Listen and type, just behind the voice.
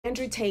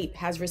Andrew Tate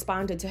has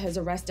responded to his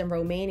arrest in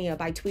Romania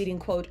by tweeting,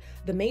 quote,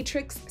 "The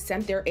Matrix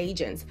sent their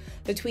agents."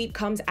 The tweet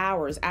comes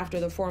hours after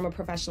the former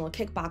professional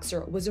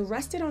kickboxer was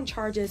arrested on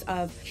charges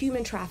of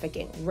human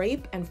trafficking,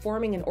 rape, and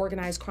forming an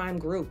organized crime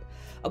group.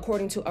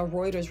 According to a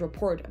Reuters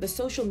report, the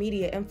social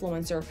media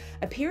influencer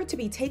appeared to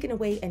be taken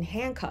away in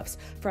handcuffs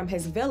from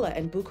his villa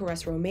in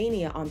Bucharest,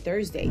 Romania on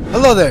Thursday.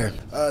 Hello there.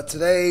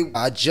 Today,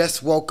 I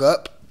just woke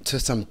up to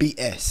some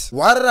BS.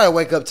 Why did I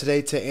wake up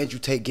today to Andrew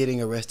Tate getting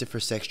arrested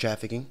for sex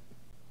trafficking?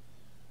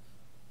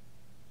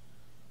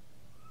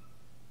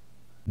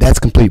 That's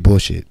complete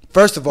bullshit.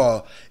 First of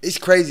all, it's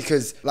crazy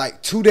because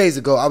like 2 days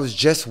ago, I was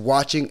just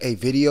watching a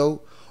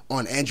video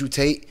on Andrew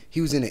Tate. He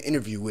was in an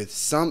interview with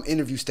some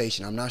interview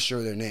station. I'm not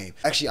sure their name.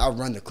 Actually, I'll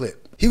run the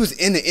clip. He was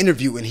in the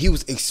interview and he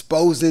was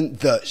exposing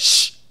the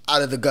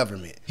out of the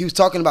government. He was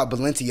talking about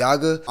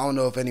Balenciaga. I don't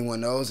know if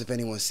anyone knows, if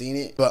anyone's seen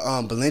it, but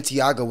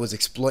Balenciaga was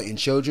exploiting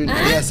children. They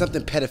had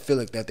something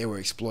pedophilic that they were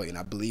exploiting.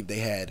 I believe they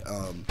had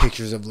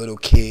pictures of little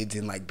kids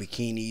in like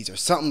bikinis or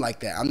something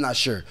like that. I'm not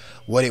sure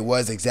what it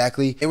was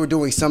exactly. They were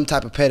doing some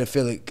type of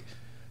pedophilic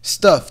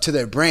stuff to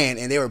their brand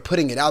and they were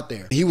putting it out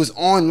there. He was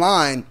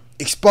online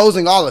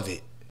exposing all of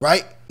it,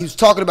 right? He was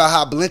talking about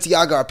how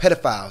Balenciaga are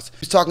pedophiles.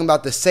 He was talking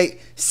about the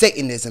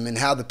Satanism and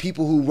how the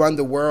people who run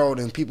the world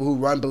and people who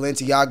run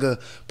Balenciaga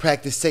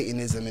practice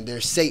Satanism and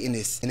they're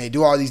Satanists and they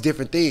do all these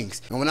different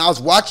things. And when I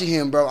was watching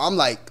him, bro, I'm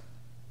like,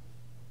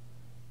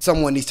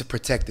 someone needs to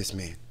protect this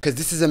man. Because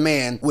this is a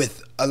man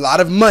with a lot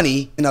of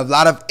money and a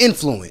lot of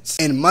influence.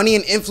 And money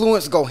and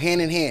influence go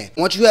hand in hand.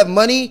 Once you have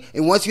money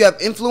and once you have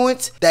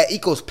influence, that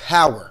equals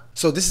power.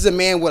 So this is a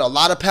man with a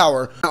lot of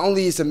power. Not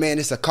only is a man,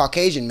 it's a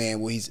Caucasian man.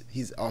 Well,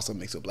 he's also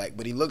mixed with black,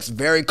 but he looks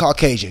very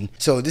Caucasian.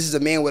 So this is a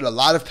man with a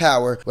lot of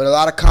power, with a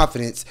lot of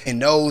confidence, and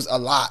knows a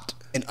lot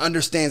and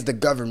understands the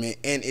government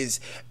and is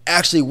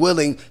actually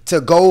willing to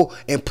go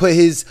and put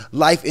his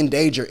life in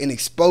danger and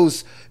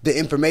expose the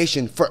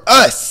information for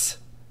us.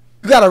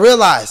 You gotta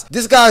realize,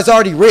 this guy is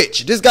already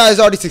rich. This guy is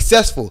already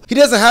successful. He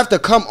doesn't have to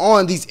come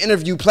on these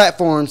interview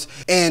platforms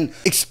and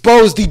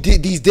expose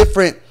these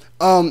different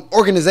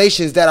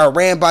organizations that are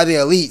ran by the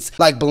elites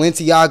like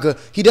Balenciaga.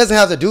 He doesn't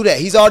have to do that.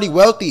 He's already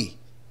wealthy.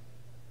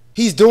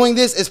 He's doing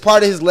this as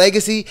part of his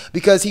legacy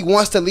because he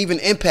wants to leave an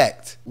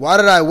impact. Why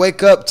did I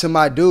wake up to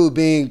my dude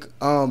being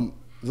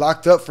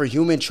locked up for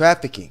human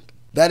trafficking?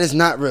 That is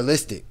not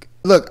realistic.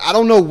 Look, I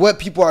don't know what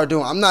people are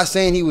doing. I'm not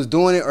saying he was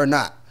doing it or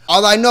not.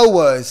 All I know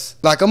was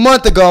like a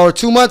month ago or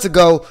 2 months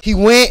ago, he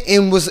went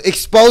and was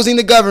exposing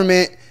the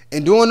government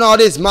and doing all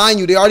this. Mind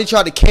you, they already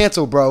tried to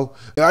cancel, bro.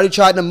 They already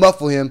tried to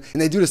muffle him.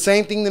 And they do the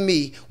same thing to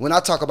me when I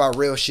talk about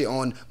real shit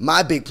on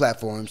my big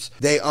platforms.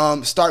 They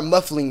start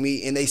muffling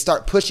me and they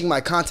start pushing my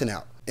content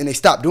out. And they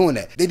stopped doing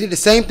that. They did the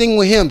same thing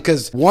with him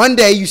because one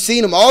day you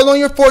seen him all on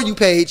your For You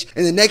page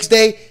and the next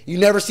day you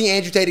never see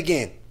Andrew Tate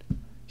again.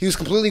 He was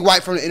completely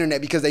wiped from the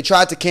internet because they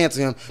tried to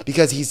cancel him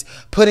because he's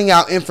putting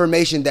out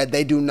information that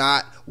they do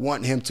not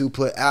want him to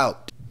put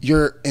out.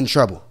 You're in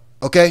trouble,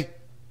 okay?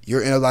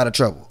 You're in a lot of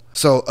trouble.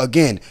 So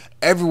again,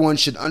 everyone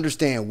should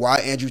understand why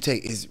Andrew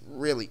Tate is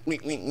really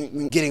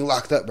getting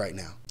locked up right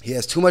now. He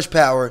has too much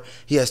power,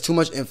 he has too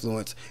much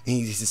influence, and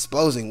he's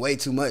exposing way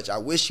too much. I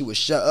wish he would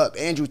shut up.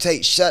 Andrew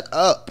Tate, shut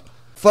up.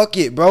 Fuck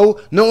it, bro.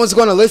 No one's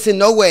gonna listen,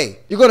 no way.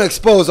 You're gonna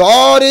expose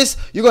all this.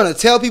 You're gonna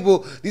tell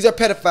people these are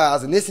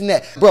pedophiles and this and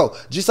that. Bro,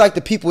 just like the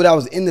people that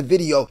was in the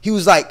video, he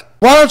was like,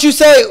 why don't you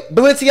say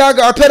Balenciaga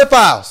are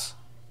pedophiles?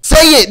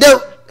 Say it.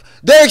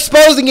 They're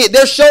exposing it.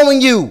 They're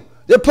showing you.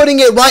 They're putting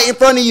it right in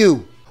front of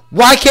you.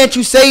 Why can't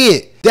you say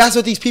it? That's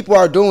what these people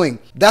are doing.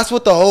 That's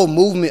what the whole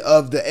movement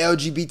of the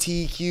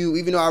LGBTQ,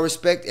 even though I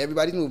respect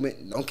everybody's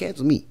movement, don't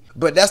cancel me.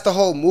 But that's the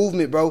whole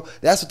movement, bro.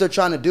 That's what they're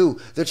trying to do.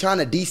 They're trying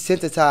to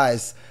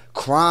desensitize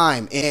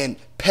crime and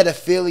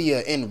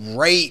pedophilia and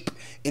rape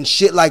and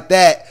shit like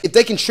that. If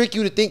they can trick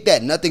you to think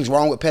that nothing's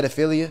wrong with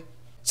pedophilia,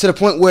 to the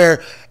point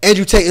where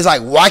Andrew Tate is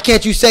like, why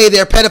can't you say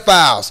they're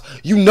pedophiles?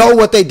 You know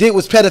what they did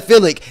was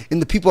pedophilic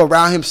and the people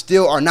around him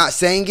still are not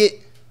saying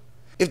it.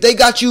 If they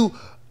got you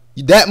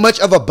that much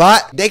of a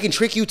bot, they can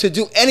trick you to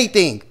do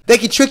anything. They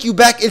can trick you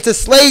back into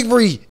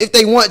slavery if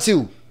they want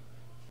to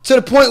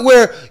the point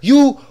where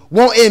you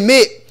won't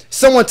admit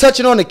someone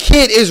touching on a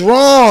kid is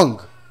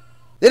wrong.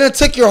 They done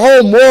took your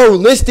whole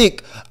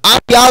moralistic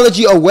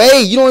ideology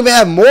away. You don't even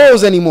have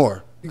morals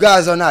anymore. You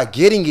guys are not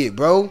getting it,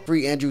 bro.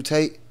 Free Andrew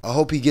Tate. I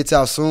hope he gets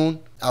out soon.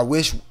 I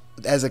wish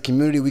as a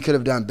community we could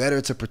have done better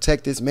to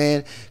protect this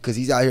man because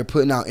he's out here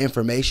putting out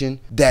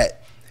information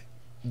that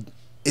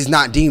is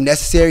not deemed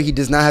necessary. He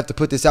does not have to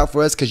put this out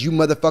for us because you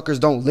motherfuckers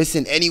don't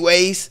listen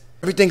anyways.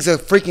 Everything's a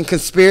freaking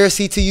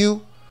conspiracy to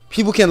you.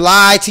 People can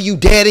lie to you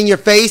dead in your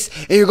face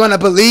and you're gonna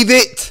believe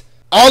it.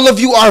 All of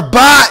you are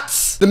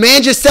bots. The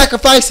man just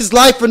sacrificed his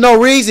life for no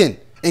reason.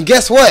 And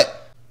guess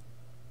what?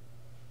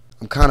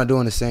 I'm kind of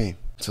doing the same.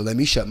 So let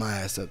me shut my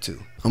ass up too.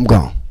 I'm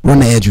gone. Run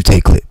the Andrew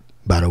Tate clip,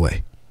 by the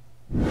way.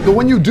 So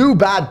when you do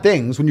bad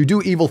things, when you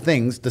do evil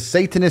things, the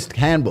Satanist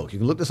handbook, you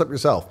can look this up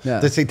yourself,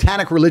 the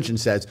satanic religion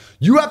says,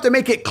 you have to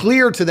make it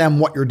clear to them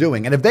what you're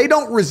doing. And if they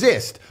don't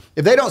resist,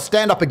 if they don't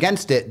stand up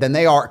against it, then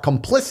they are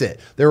complicit.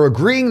 They're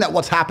agreeing that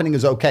what's happening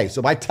is okay.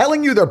 So by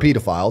telling you they're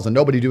pedophiles and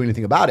nobody do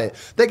anything about it,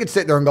 they could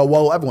sit there and go,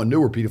 well, everyone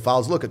knew we're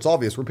pedophiles. Look, it's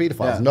obvious we're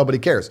pedophiles and nobody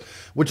cares.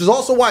 Which is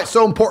also why it's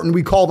so important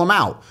we call them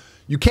out.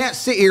 You can't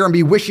sit here and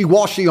be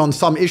wishy-washy on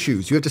some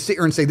issues. You have to sit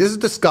here and say, this is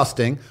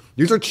disgusting.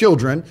 These are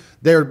children.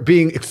 They're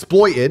being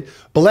exploited.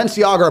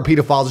 Balenciaga are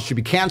pedophiles. It should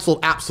be canceled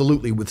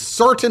absolutely with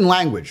certain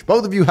language.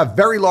 Both of you have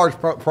very large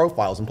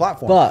profiles and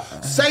platforms.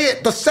 But say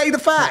it. Just say the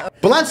fact.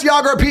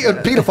 Balenciaga are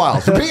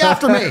pedophiles. Repeat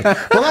after me.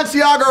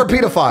 Balenciaga are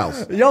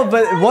pedophiles. Yo,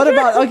 but what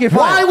about... Okay, fine.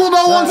 Why will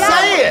no one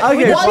say it?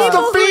 Okay, what's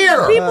the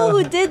fear? The people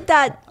who did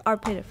that are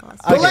pedophiles.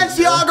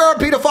 Balenciaga are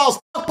pedophiles.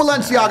 Fuck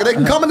Balenciaga. They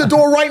can come in the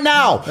door right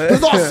now.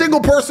 There's not a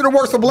single person who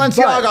works for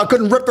Balenciaga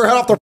couldn't rip their head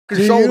off their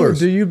shoulders.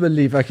 Do you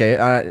believe,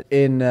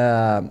 in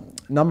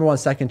number one,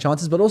 second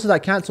chances, but also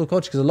that cancel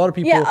culture, because a lot of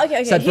people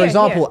said, for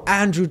example,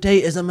 Andrew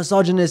Tate is a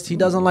misogynist. He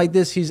doesn't like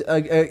this.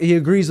 He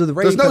agrees with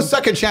rape. There's no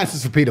second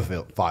chances for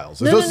pedophiles.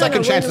 There's no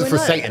second chances for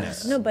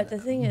Satanists. No, but the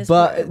thing is,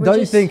 but don't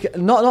you think,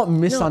 not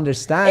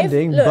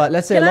misunderstanding, but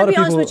let's say a lot of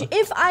people... Can I be honest with you?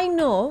 If I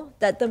know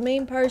that the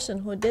main person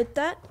who did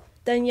that,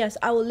 then yes,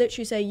 I will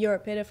literally say you're a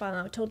pedophile, and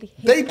I would totally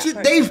hate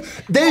that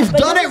They've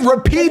done it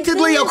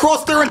repeatedly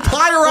across their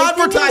entire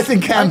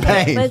advertising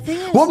campaign.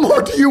 What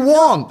more do you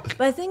want?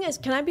 But the thing is,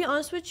 can I be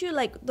honest with you?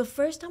 Like, the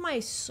first time I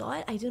saw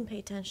it, I didn't pay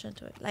attention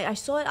to it. Like, I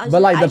saw it.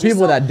 But like the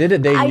people that did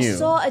it, they knew. I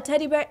saw a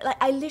teddy bear. Like,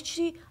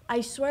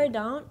 I swear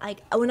down.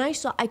 Like, when I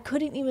saw, I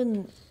couldn't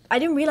even... I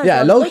didn't realize.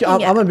 Yeah, low-key,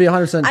 I'm gonna be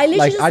 100%. I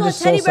literally I just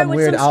saw some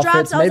weird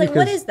outfits. I was like,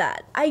 what is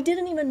that? I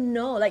didn't even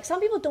know. Like, some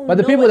people don't know. But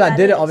the people that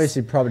did it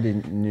obviously probably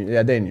knew.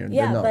 Yeah, they knew.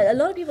 Yeah, but a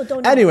lot of people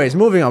don't know. Anyways,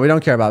 moving on. We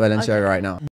don't care about Balenciaga right now.